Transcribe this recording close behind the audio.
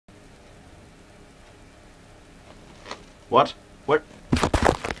What? What?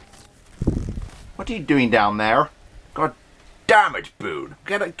 What are you doing down there? God damn it, Boone!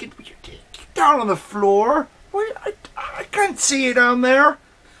 Get down on the floor. I can't see you down there.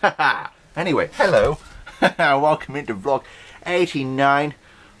 Anyway, hello. Welcome into vlog 89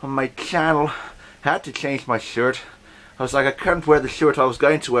 on my channel. Had to change my shirt. I was like, I can't wear the shirt I was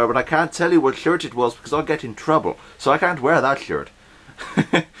going to wear, but I can't tell you what shirt it was because I'll get in trouble. So I can't wear that shirt.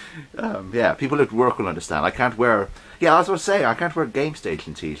 Yeah, people at work will understand. I can't wear... Yeah, I was going to say, I can't wear Game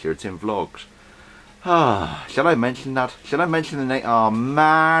Station t-shirts in vlogs. Ah, shall I mention that? Shall I mention the name? Oh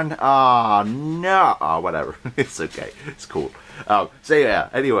man, no, whatever. It's okay, it's cool. So yeah,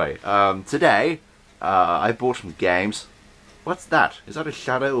 anyway, today, I bought some games. What's that? Is that a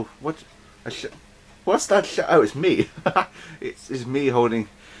shadow? What's that oh, it's me. it's me holding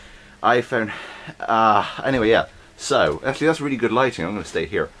iPhone. Anyway, yeah. So, actually that's really good lighting. I'm going to stay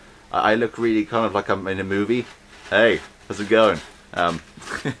here. I look really kind of like I'm in a movie. Hey, how's it going? The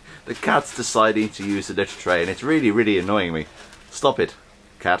cat's deciding to use the litter tray and it's really annoying me. Stop it,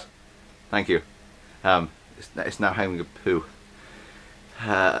 cat. Thank you. It's now having a poo.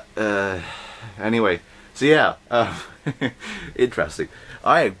 Anyway, so yeah, interesting.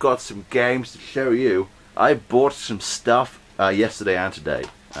 I have got some games to show you. I bought some stuff yesterday and today.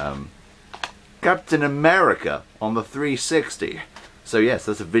 Captain America on the 360. So yes,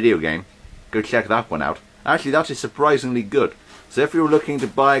 that's a video game. Go check that one out. Actually, that is surprisingly good. So if you're looking to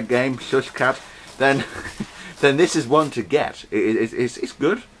buy a game, Shush Cat, then then this is one to get. It's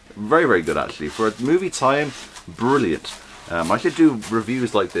good, very good actually. For a movie time, brilliant. I should do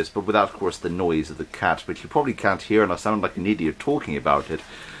reviews like this, but without, of course, the noise of the cat, which you probably can't hear, and I sound like an idiot talking about it,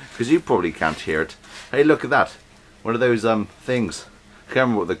 because you probably can't hear it. Hey, look at that! One of those things. I can't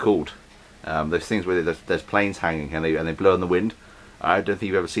remember what they're called. Those things where there's planes hanging and they blow in the wind. I don't think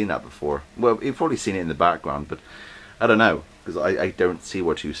you've ever seen that before. Well, you've probably seen it in the background, but I don't know, because I don't see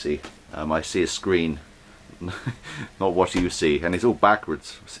what you see. I see a screen, not what you see, and it's all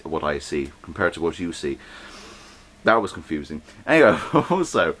backwards what I see compared to what you see. That was confusing. Anyway,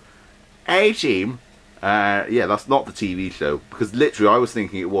 also, A-Team, yeah, that's not the TV show, because literally I was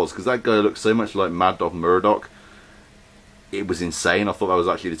thinking it was, because that guy looks so much like Mad Dog Murdoch. It was insane. I thought that was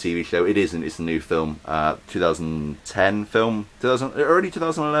actually the TV show. It isn't. It's a new film, 2010 film, early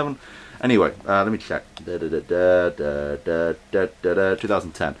 2011. Anyway, let me check.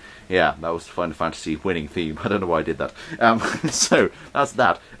 2010. Yeah, that was the Final Fantasy winning theme. I don't know why I did that. So that's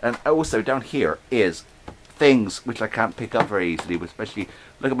that. And also down here is things which I can't pick up very easily, but especially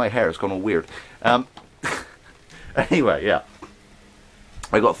look at my hair. It's gone all weird. Anyway, yeah.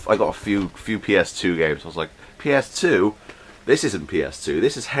 I got a few PS2 games. I was like, PS2. This isn't PS2,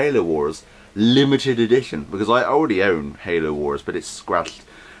 this is Halo Wars Limited Edition, because I already own Halo Wars, but it's scratched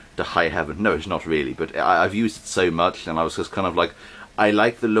to high heaven. No, it's not really, but I've used it so much, and I was just kind of like, I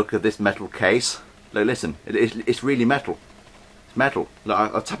like the look of this metal case. Like, listen, it's really metal. It's metal. Look,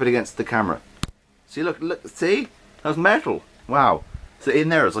 I'll tap it against the camera. See, look, see? That's metal. Wow. So in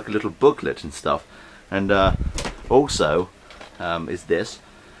there is like a little booklet and stuff. And also, is this.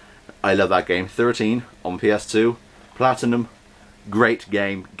 I love that game. 13 on PS2. Platinum, great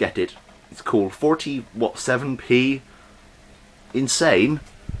game, get it. It's called 7p. Insane.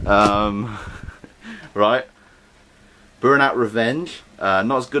 Right. Burnout Revenge.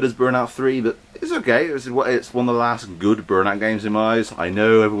 Not as good as Burnout 3, but it's okay. It's one of the last good Burnout games in my eyes. I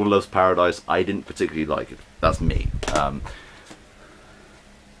know everyone loves Paradise. I didn't particularly like it. That's me.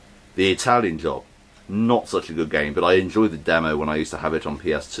 The Italian Job. Not such a good game, but I enjoyed the demo when I used to have it on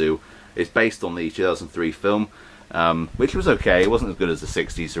PS2. It's based on the 2003 film. Which was okay. It wasn't as good as the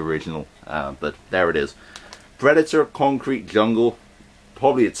 60s original, but there it is. Predator Concrete Jungle,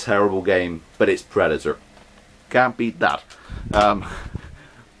 probably a terrible game, but it's Predator. Can't beat that.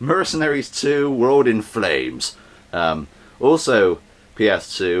 Mercenaries 2 World in Flames. Also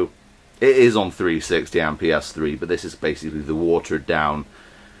PS2. It is on 360 and PS3, but this is basically the watered down,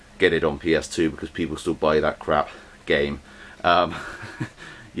 get it on PS2 because people still buy that crap game.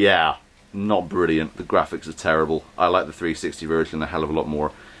 Yeah. Not brilliant. The graphics are terrible. I like the 360 version a hell of a lot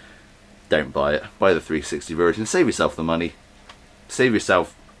more. Don't buy it. Buy the 360 version. Save yourself the money. Save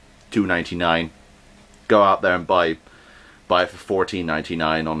yourself $2.99. Go out there and buy it for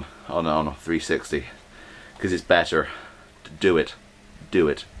 $14.99 on a 360 because it's better. Do it. Do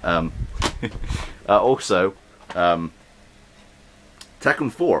it. Also,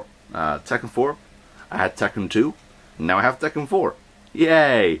 Tekken 4. Tekken 4. I had Tekken 2. Now I have Tekken 4.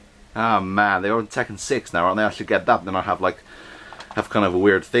 Yay! Oh man, they're on Tekken 6 now, aren't they? I should get that, then I'll have kind of a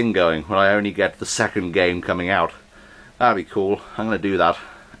weird thing going when I only get the second game coming out. That'd be cool. I'm gonna do that.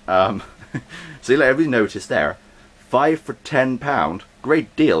 So like, everybody noticed there, 5 for £10.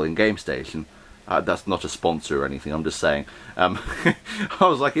 Great deal in GameStation. That's not a sponsor or anything, I'm just saying. I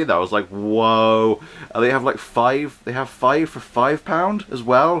was like, I was like, whoa. They have like 5, they have 5 for £5 as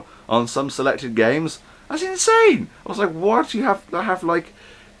well on some selected games. That's insane. I was like, what? You have like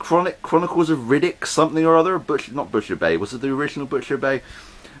Chronicles of Riddick something or other? Not Butcher Bay, was it the original Butcher Bay?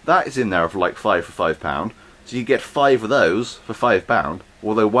 That is in there for like 5 for £5. So you get 5 of those for £5.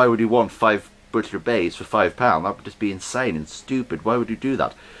 Although why would you want 5 Butcher Bays for £5? That would just be insane and stupid. Why would you do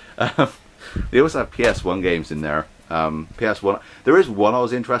that? They also have PS1 games in there. PS1. There is one I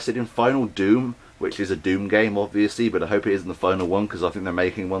was interested in, Final Doom, which is a Doom game, obviously, but I hope it isn't the final one because I think they're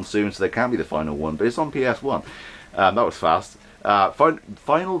making one soon, so they can't be the final one. But it's on PS1. That was fast.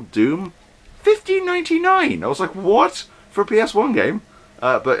 Final Doom, $15.99. I was like, what for a PS1 game?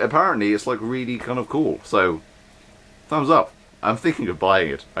 But apparently it's like really kind of cool. So, thumbs up. I'm thinking of buying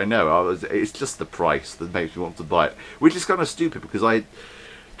it. I know. It's just the price that makes me want to buy it, which is kind of stupid because I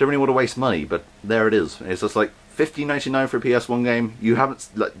don't really want to waste money. But there it is. It's just like $15.99 for a PS1 game.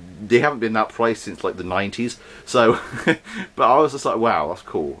 They haven't been that price since like the 90s. So, but I was just like, wow, that's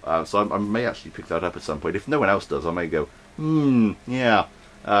cool. So I may actually pick that up at some point. If no one else does, I may go, yeah.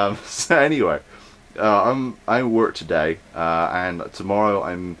 So anyway, I'm at work today, and tomorrow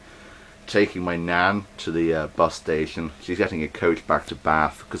I'm taking my nan to the bus station. She's getting a coach back to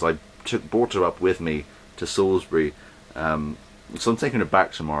Bath because I brought her up with me to Salisbury. So I'm taking her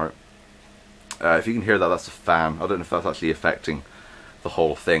back tomorrow. If you can hear that, that's a fan. I don't know if that's actually affecting the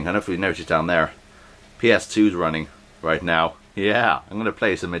whole thing. I don't know if you noticed down there. PS2's running right now. Yeah, I'm going to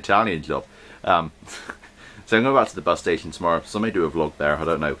play some Italian job. So I'm going back to the bus station tomorrow. So I may do a vlog there. I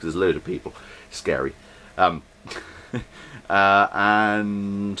don't know because there's a load of people. Scary. And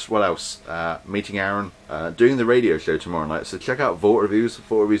what else? Meeting Aaron. Doing the radio show tomorrow night. So check out Vault Reviews.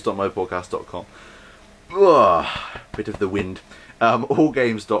 vaultreviews.mypodcast.com. Bit of the wind.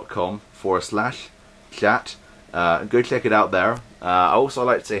 allgames.com/chat. Go check it out there. I also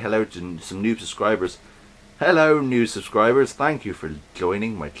like to say hello to some new subscribers. Hello, new subscribers. Thank you for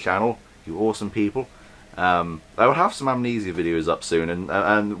joining my channel, you awesome people. I will have some Amnesia videos up soon,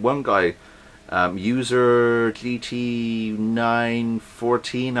 and one guy, user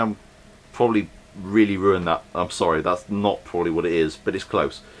GT914, I'm probably really ruined that. I'm sorry, that's not probably what it is, but it's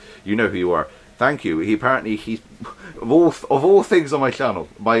close. You know who you are. Thank you. He's of all things on my channel,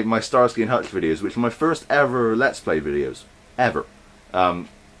 my Starsky and Hutch videos, which are my first ever Let's Play videos ever, and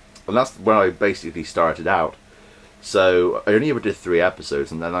that's where I basically started out. So I only ever did 3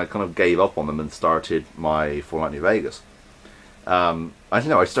 episodes, and then I kind of gave up on them and started my Fallout New Vegas. I don't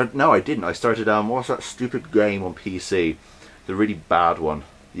know. No, I didn't. I started what's that stupid game on PC, the really bad one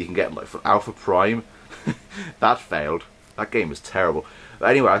you can get like for Alpha Prime. That failed. That game was terrible. But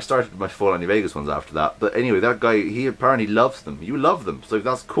anyway, I started my Fallout New Vegas ones after that. But anyway, that guy, he apparently loves them. You love them, so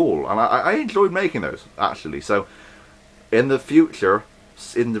that's cool. And I enjoyed making those, actually. So, in the future,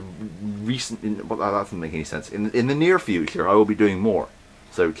 in the recent... well, that doesn't make any sense. In the near future, I will be doing more.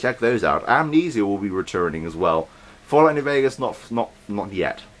 So check those out. Amnesia will be returning as well. Fallout New Vegas, not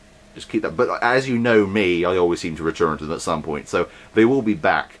yet. Just keep that. But as you know me, I always seem to return to them at some point. So they will be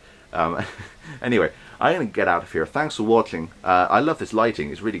back. Anyway, I'm going to get out of here. Thanks for watching. I love this lighting.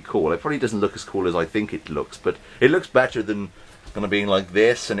 It's really cool. It probably doesn't look as cool as I think it looks, but it looks better than kind of being like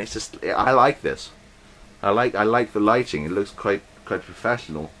this. And it's just, I like this. I like the lighting. It looks quite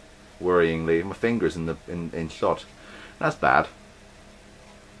professional. Worryingly, my fingers in shot. That's bad.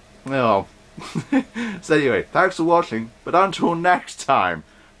 Oh. So anyway, thanks for watching. But until next time,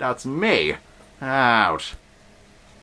 that's me out.